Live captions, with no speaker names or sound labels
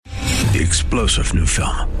The explosive new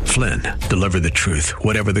film, Flynn, deliver the truth,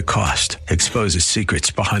 whatever the cost, exposes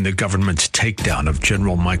secrets behind the government's takedown of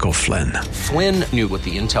General Michael Flynn. Flynn knew what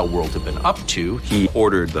the intel world had been up to. He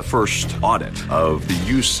ordered the first audit of the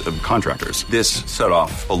use of contractors. This set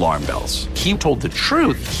off alarm bells. He told the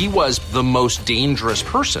truth. He was the most dangerous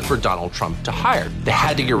person for Donald Trump to hire. They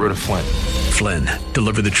had to get rid of Flynn. Flynn,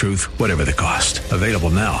 deliver the truth, whatever the cost. Available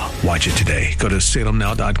now. Watch it today. Go to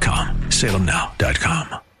salemnow.com.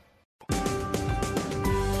 salemnow.com.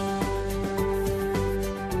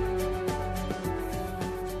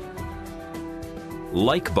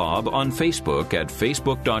 Like Bob on Facebook at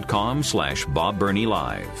facebook.com/Bob Burney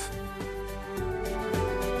Live.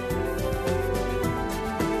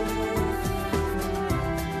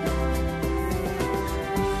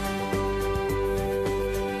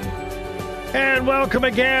 And welcome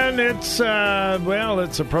again. It's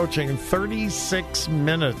approaching 36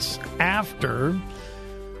 minutes after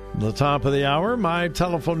the top of the hour. My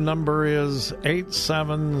telephone number is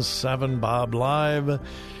 877-BOB-LIVE.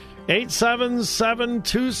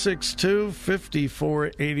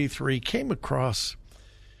 877-262-5483. Came across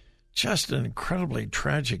just an incredibly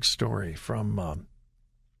tragic story from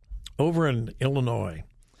over in Illinois.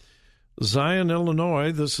 Zion,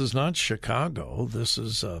 Illinois. This is not Chicago. This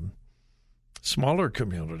is a smaller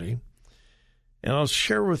community. And I'll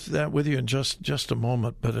share that with you in just a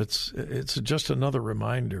moment, but it's just another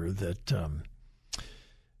reminder that, and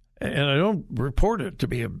I don't report it to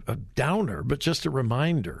be a downer, but just a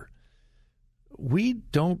reminder. We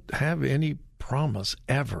don't have any promise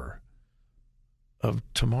ever of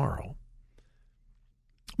tomorrow.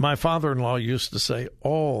 My father-in-law used to say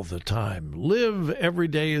all the time, live every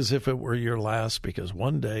day as if it were your last, because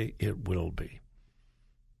one day it will be.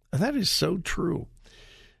 And that is so true.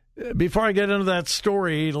 Before I get into that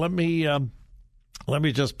story, let me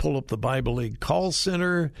just pull up the Bible League call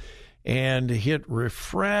center and hit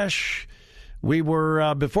refresh. We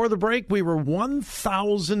were, before the break, we were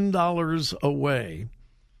 $1,000 away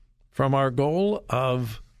from our goal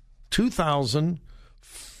of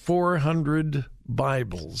 2,400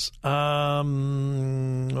 Bibles.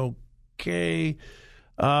 Okay.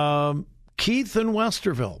 Keith in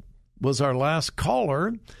Westerville was our last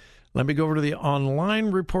caller. Let me go over to the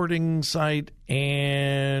online reporting site,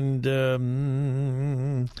 and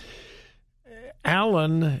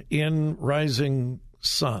Alan in Rising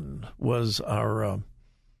Sun was our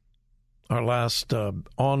last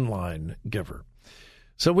online giver.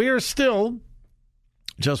 So we are still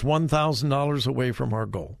just $1,000 away from our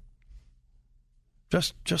goal.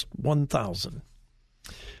 Just 1,000.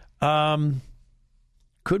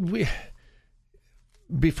 Could we,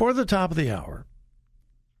 before the top of the hour,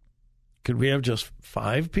 could we have just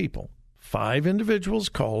 5 people, 5 individuals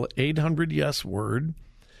call 800-YES-WORD,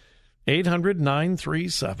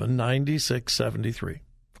 800-937-9673.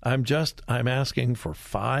 I'm asking for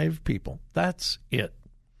 5 people. That's it.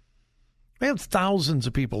 We have thousands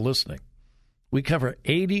of people listening. We cover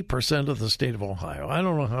 80% of the state of Ohio. I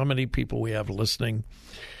don't know how many people we have listening.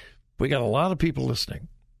 We got a lot of people listening.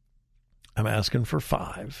 I'm asking for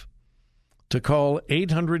 5 to call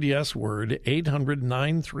 800-YES-WORD,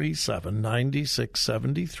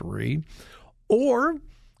 800-937-9673, or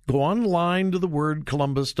go online to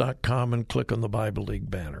thewordcolumbus.com and click on the Bible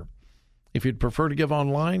League banner. If you'd prefer to give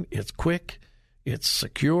online, it's quick, it's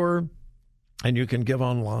secure, and you can give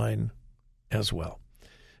online as well.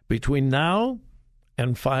 Between now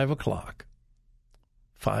and 5 o'clock,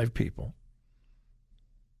 5 people.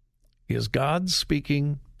 Is God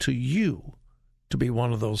speaking to you to be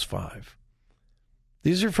one of those 5?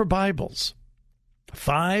 These are for Bibles.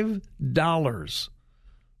 $5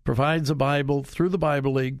 provides a Bible through the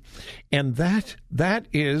Bible League, and that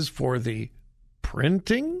is for the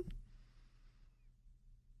printing,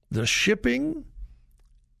 the shipping,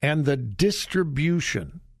 and the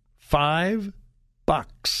distribution. $5.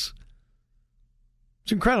 It's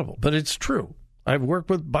incredible, but it's true. I've worked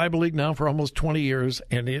with Bible League now for almost 20 years,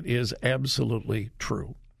 and it is absolutely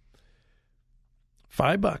true.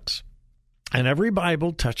 $5. And every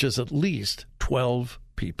Bible touches at least 12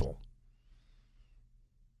 people.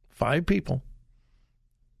 5 people.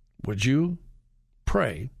 Would you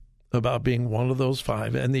pray about being one of those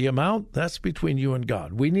 5? And the amount, that's between you and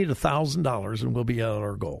God. We need $1,000, and we'll be at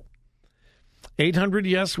our goal.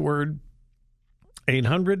 800-YES-WORD,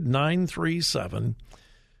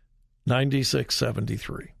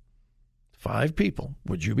 800-937-9673. 5 people.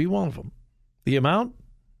 Would you be one of them? The amount,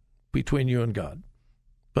 between you and God.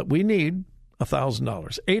 But we need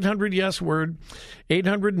 $1,000. 800-YES-WORD,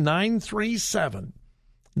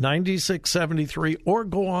 800-937-9673, or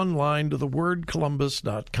go online to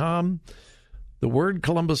thewordcolumbus.com.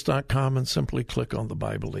 thewordcolumbus.com, and simply click on the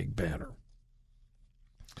Bible League banner.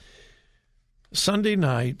 Sunday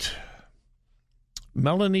night,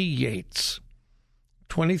 Melanie Yates,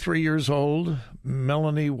 23 years old.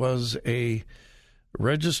 Melanie was a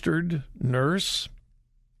registered nurse.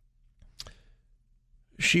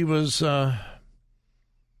 She was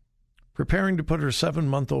preparing to put her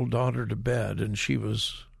 7-month-old daughter to bed, and she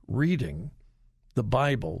was reading the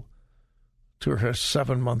Bible to her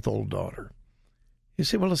 7-month-old daughter. You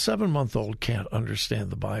say, well, a 7-month-old can't understand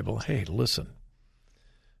the Bible. Hey, listen.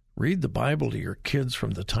 Read the Bible to your kids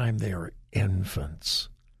from the time they are infants.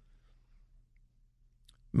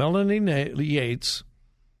 Melanie Yates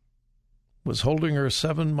was holding her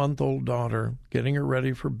 7-month-old daughter, getting her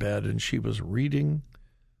ready for bed, and she was reading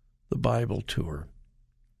the Bible to her.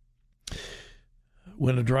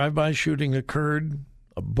 When a drive-by shooting occurred,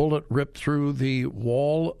 a bullet ripped through the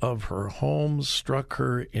wall of her home, struck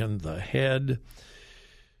her in the head.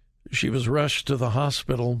 She was rushed to the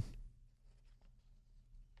hospital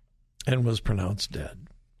and was pronounced dead.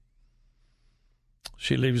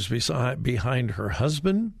 She leaves behind her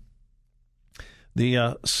husband, the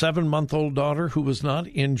 7-month-old daughter who was not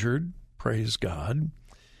injured, praise God,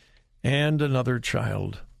 and another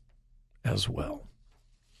child as well.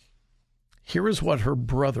 Here is what her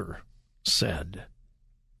brother said,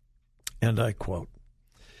 and I quote,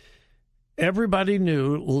 Everybody who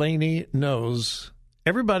knew Lainey knows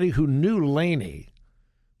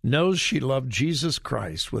she loved Jesus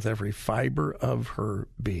Christ with every fiber of her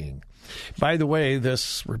being. By the way,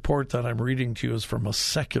 this report that I'm reading to you is from a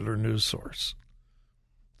secular news source,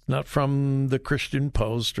 not from the Christian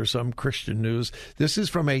Post or some Christian news. This is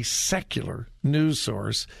from a secular news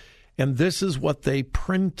source, and this is what they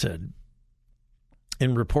printed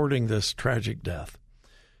in reporting this tragic death.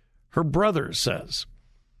 Her brother says,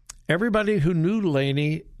 Everybody who knew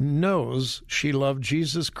Lainey knows she loved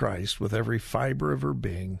Jesus Christ with every fiber of her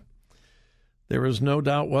being. There is no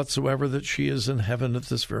doubt whatsoever that she is in heaven at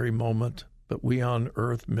this very moment, but we on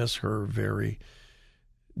earth miss her very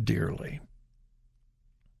dearly.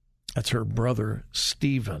 That's her brother,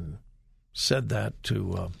 Stephen, said that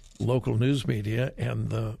to local news media, and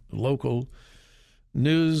the local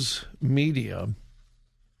news media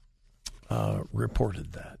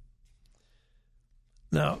reported that.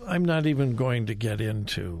 Now, I'm not even going to get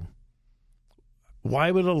into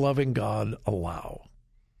why would a loving God allow?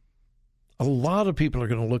 A lot of people are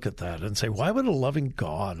going to look at that and say, why would a loving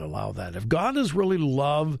God allow that? If God is really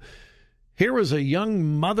love, here was a young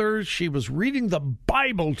mother. She was reading the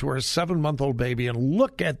Bible to her 7-month-old baby, and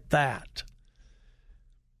look at that.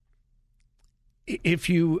 If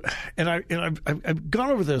you, and I've gone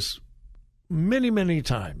over this many, many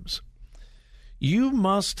times, you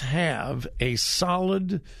must have a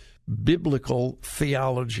solid biblical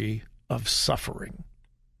theology of suffering.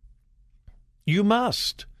 You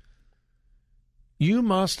must. You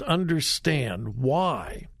must understand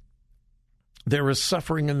why there is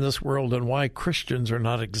suffering in this world and why Christians are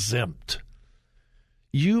not exempt.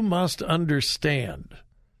 You must understand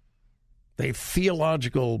the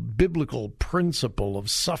theological, biblical principle of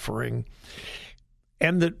suffering,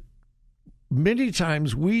 and that many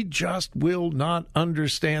times we just will not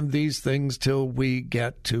understand these things till we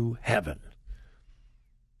get to heaven.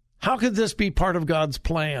 How could this be part of God's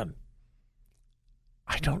plan?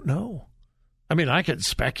 I don't know. I mean, I could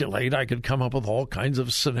speculate. I could come up with all kinds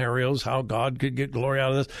of scenarios how God could get glory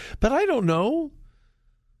out of this, but I don't know.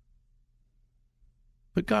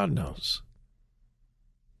 But God knows.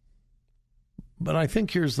 But I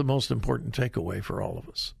think here's the most important takeaway for all of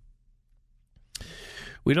us.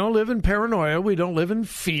 We don't live in paranoia. We don't live in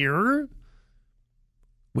fear.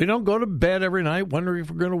 We don't go to bed every night wondering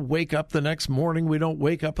if we're going to wake up the next morning. We don't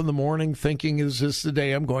wake up in the morning thinking, is this the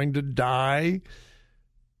day I'm going to die?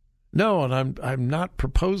 No, and I'm not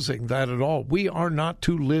proposing that at all. We are not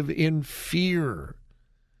to live in fear.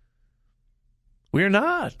 We are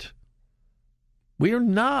not. We are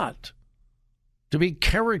not to be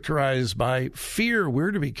characterized by fear.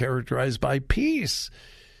 We're to be characterized by peace.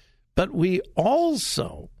 But we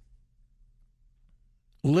also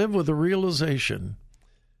live with the realization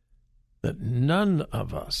that none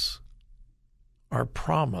of us are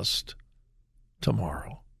promised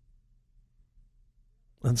tomorrow.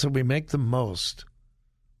 And so we make the most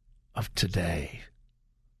of today.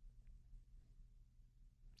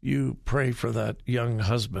 You pray for that young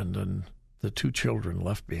husband and the 2 children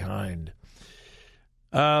left behind.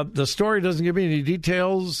 The story doesn't give me any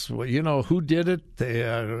details. Well, you know, who did it?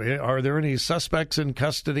 Are there any suspects in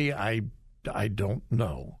custody? I don't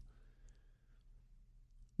know.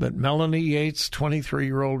 But Melanie Yates,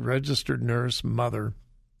 23-year-old registered nurse, mother,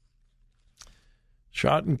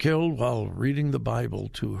 Shot and killed while reading the Bible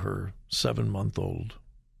to her 7-month-old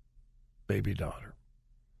baby daughter.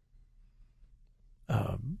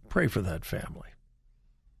 Pray for that family.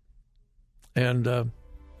 And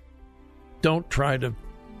don't try to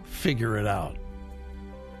figure it out.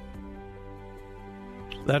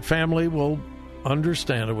 That family will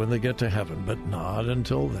understand it when they get to heaven, but not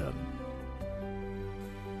until then.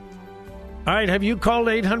 All right, have you called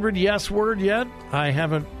 800-YES-WORD yet? I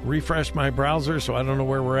haven't refreshed my browser, so I don't know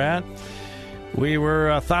where we're at. We were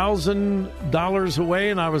 $1,000 away,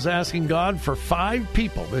 and I was asking God for 5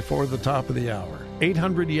 people before the top of the hour.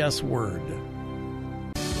 800-YES-WORD.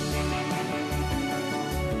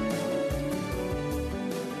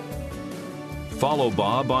 Follow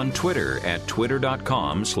Bob on Twitter at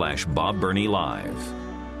twitter.com/BobBurneyLive.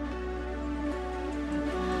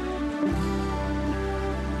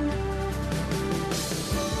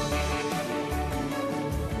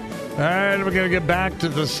 All right, we're going to get back to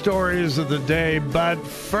the stories of the day. But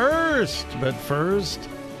first,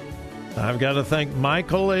 I've got to thank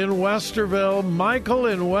Michael in Westerville. Michael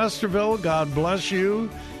in Westerville, God bless you.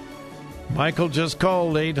 Michael just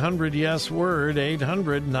called 800-YES-WORD,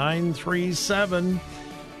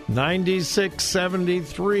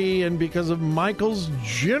 800-937-9673. And because of Michael's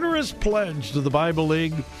generous pledge to the Bible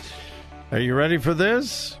League, are you ready for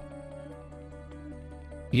this?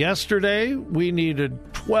 Yesterday, we needed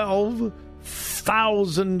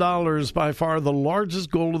 $12,000, by far the largest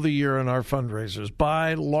goal of the year in our fundraisers.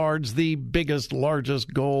 By large, the biggest,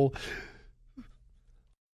 largest goal.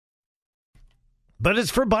 But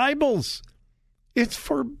it's for Bibles. It's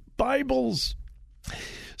for Bibles.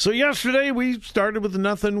 So yesterday, we started with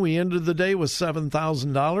nothing. We ended the day with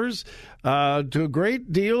 $7,000. To a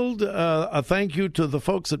great deal, a thank you to the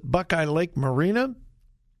folks at Buckeye Lake Marina,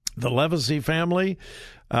 the Levesey family.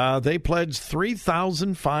 They pledged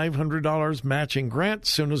 $3,500 matching grant. As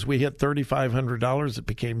soon as we hit $3,500, it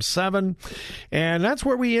became $7,000. And that's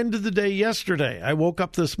where we ended the day yesterday. I woke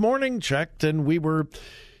up this morning, checked, and we were at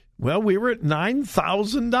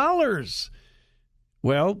 $9,000.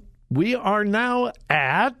 Well, we are now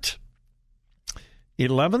at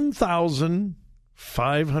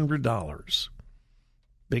 $11,500.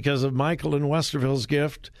 Because of Michael in Westerville's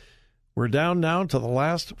gift, we're down now to the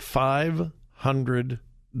last $500.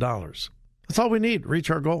 That's all we need to reach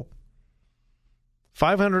our goal.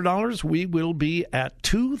 $500, we will be at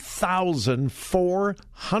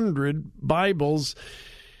 2,400 Bibles.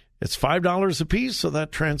 It's $5 a piece, so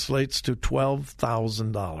that translates to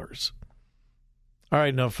 $12,000. All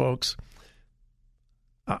right, now, folks,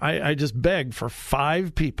 I just beg for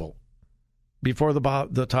 5 people before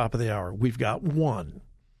the top of the hour. We've got 1.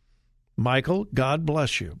 Michael, God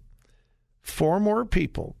bless you. 4 more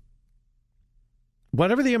people.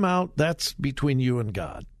 Whatever the amount, that's between you and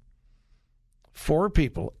God. 4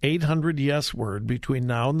 people, 800-YES-WORD between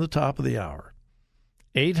now and the top of the hour.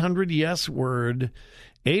 800-YES-WORD,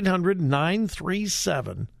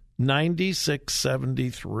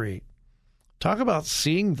 800-937-9673. Talk about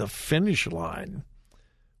seeing the finish line.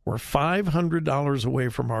 We're $500 away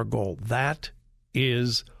from our goal. That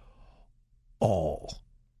is all.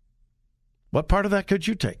 What part of that could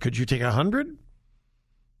you take? Could you take 100?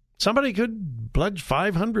 Somebody could pledge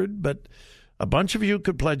 500, but a bunch of you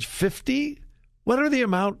could pledge 50. Whatever the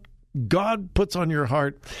amount God puts on your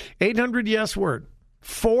heart. 800-YES-WORD.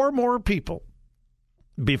 4 more people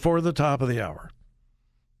before the top of the hour.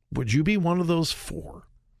 Would you be one of those 4?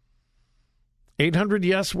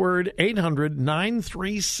 800-YES-WORD,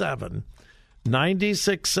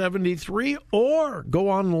 800-937-9673, or go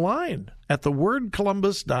online at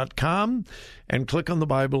thewordcolumbus.com and click on the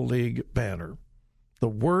Bible League banner.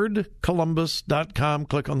 Thewordcolumbus.com,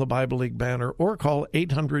 click on the Bible League banner, or call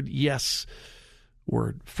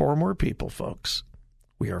 800-YES-WORD. 4 more people, folks.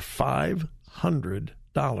 We are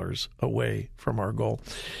 $500 away from our goal.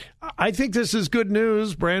 I think this is good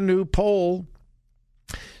news. Brand new poll.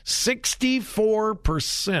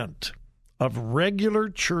 64% of regular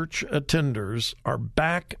church attenders are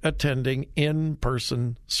back attending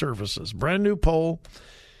in-person services. Brand new poll,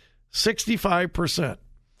 65%.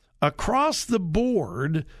 Across the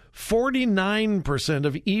board, 49%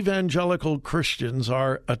 of evangelical Christians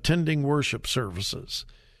are attending worship services.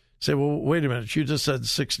 Say, well, wait a minute, you just said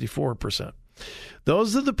 64%.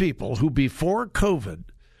 Those are the people who before COVID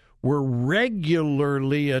were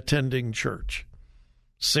regularly attending church.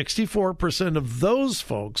 64% of those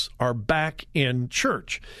folks are back in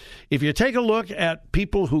church. If you take a look at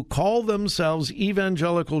people who call themselves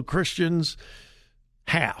evangelical Christians,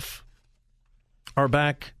 half are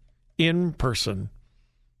back in person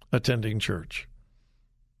attending church.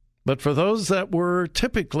 But for those that were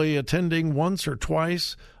typically attending once or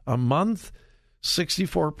twice a month,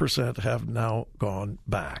 64% have now gone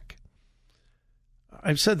back.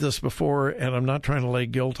 I've said this before, and I'm not trying to lay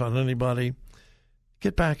guilt on anybody.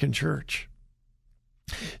 Get back in church.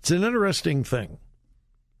 It's an interesting thing.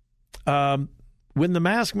 When the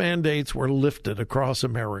mask mandates were lifted across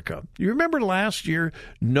America, you remember last year,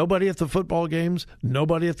 nobody at the football games,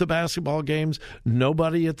 nobody at the basketball games,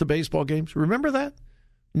 nobody at the baseball games. Remember that?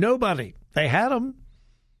 Nobody. They had them.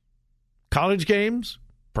 College games,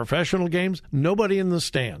 professional games, nobody in the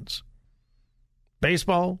stands.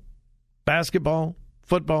 Baseball, basketball,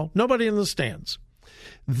 football, nobody in the stands.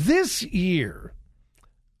 This year,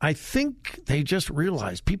 I think they just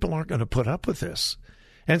realized people aren't going to put up with this.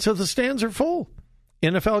 And so the stands are full.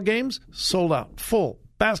 NFL games, sold out, full.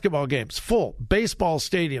 Basketball games, full. Baseball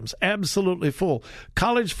stadiums, absolutely full.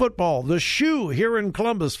 College football, the Shoe here in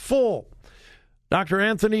Columbus, full. Dr.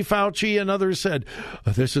 Anthony Fauci and others said,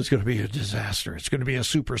 this is going to be a disaster. It's going to be a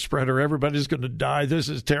super spreader. Everybody's going to die. This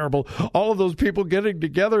is terrible. All of those people getting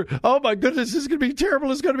together. Oh, my goodness, this is going to be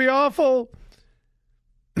terrible. It's going to be awful.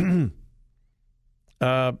 COVID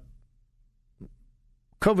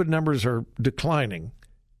numbers are declining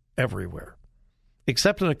everywhere,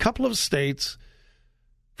 except in a couple of states.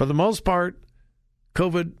 For the most part,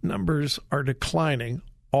 COVID numbers are declining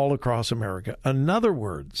all across America. In other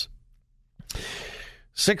words,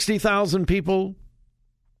 60,000 people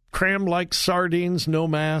crammed like sardines, no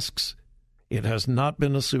masks. It has not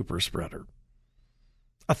been a super spreader.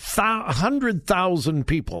 100,000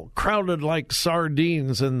 people crowded like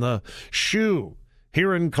sardines in the Shoe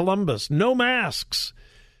here in Columbus, no masks.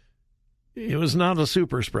 It was not a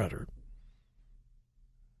super spreader.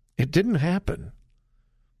 It didn't happen.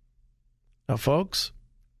 Now, folks,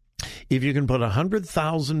 if you can put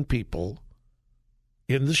 100,000 people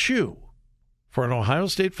in the Shoe for an Ohio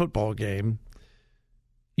State football game,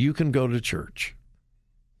 you can go to church.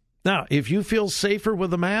 Now, if you feel safer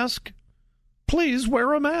with a mask, please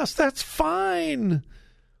wear a mask. That's fine.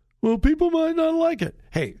 Well, people might not like it.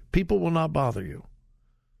 Hey, people will not bother you.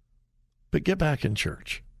 But get back in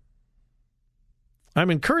church. I'm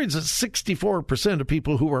encouraged that 64% of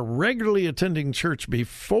people who were regularly attending church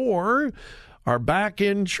before are back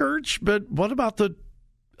in church. But what about the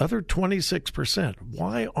other 26%?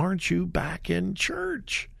 Why aren't you back in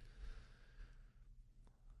church?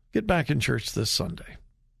 Get back in church this Sunday.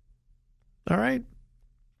 All right?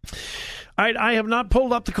 I have not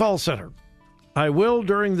pulled up the call center. I will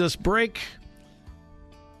during this break.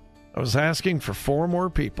 I was asking for 4 more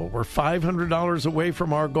people. We're $500 away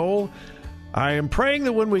from our goal. I am praying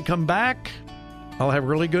that when we come back, I'll have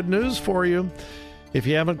really good news for you. If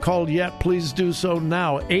you haven't called yet, please do so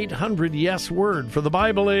now. 800-YES-WORD for the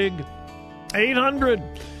Bible League.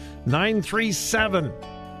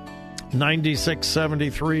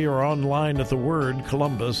 800-937-9673 or online at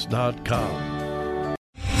thewordcolumbus.com.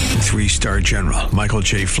 3-star General Michael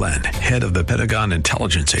J. Flynn, head of the Pentagon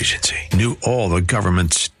Intelligence Agency, knew all the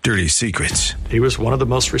government's dirty secrets. He was one of the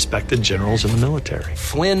most respected generals in the military.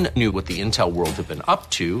 Flynn knew what the intel world had been up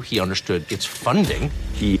to. He understood its funding.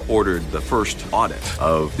 He ordered the first audit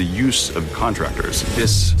of the use of contractors.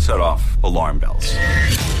 This set off alarm bells.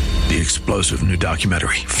 The explosive new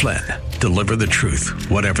documentary, Flynn, Deliver the Truth,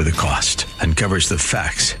 Whatever the Cost, uncovers the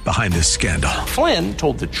facts behind this scandal. Flynn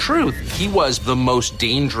told the truth. He was the most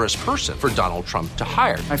dangerous person for Donald Trump to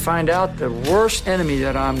hire. I find out the worst enemy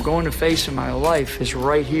that I'm going to face in my life is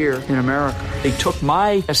right here in America. They took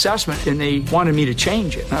my assessment and they wanted me to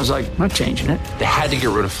change it. And I was like, I'm not changing it. They had to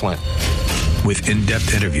get rid of Flynn. With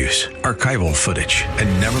in-depth interviews, archival footage,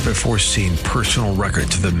 and never-before-seen personal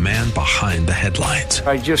records of the man behind the headlines.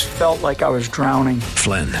 I just felt like I was drowning.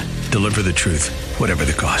 Flynn, Deliver the Truth, Whatever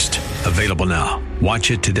the Cost. Available now.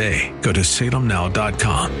 Watch it today. Go to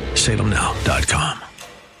salemnow.com. salemnow.com.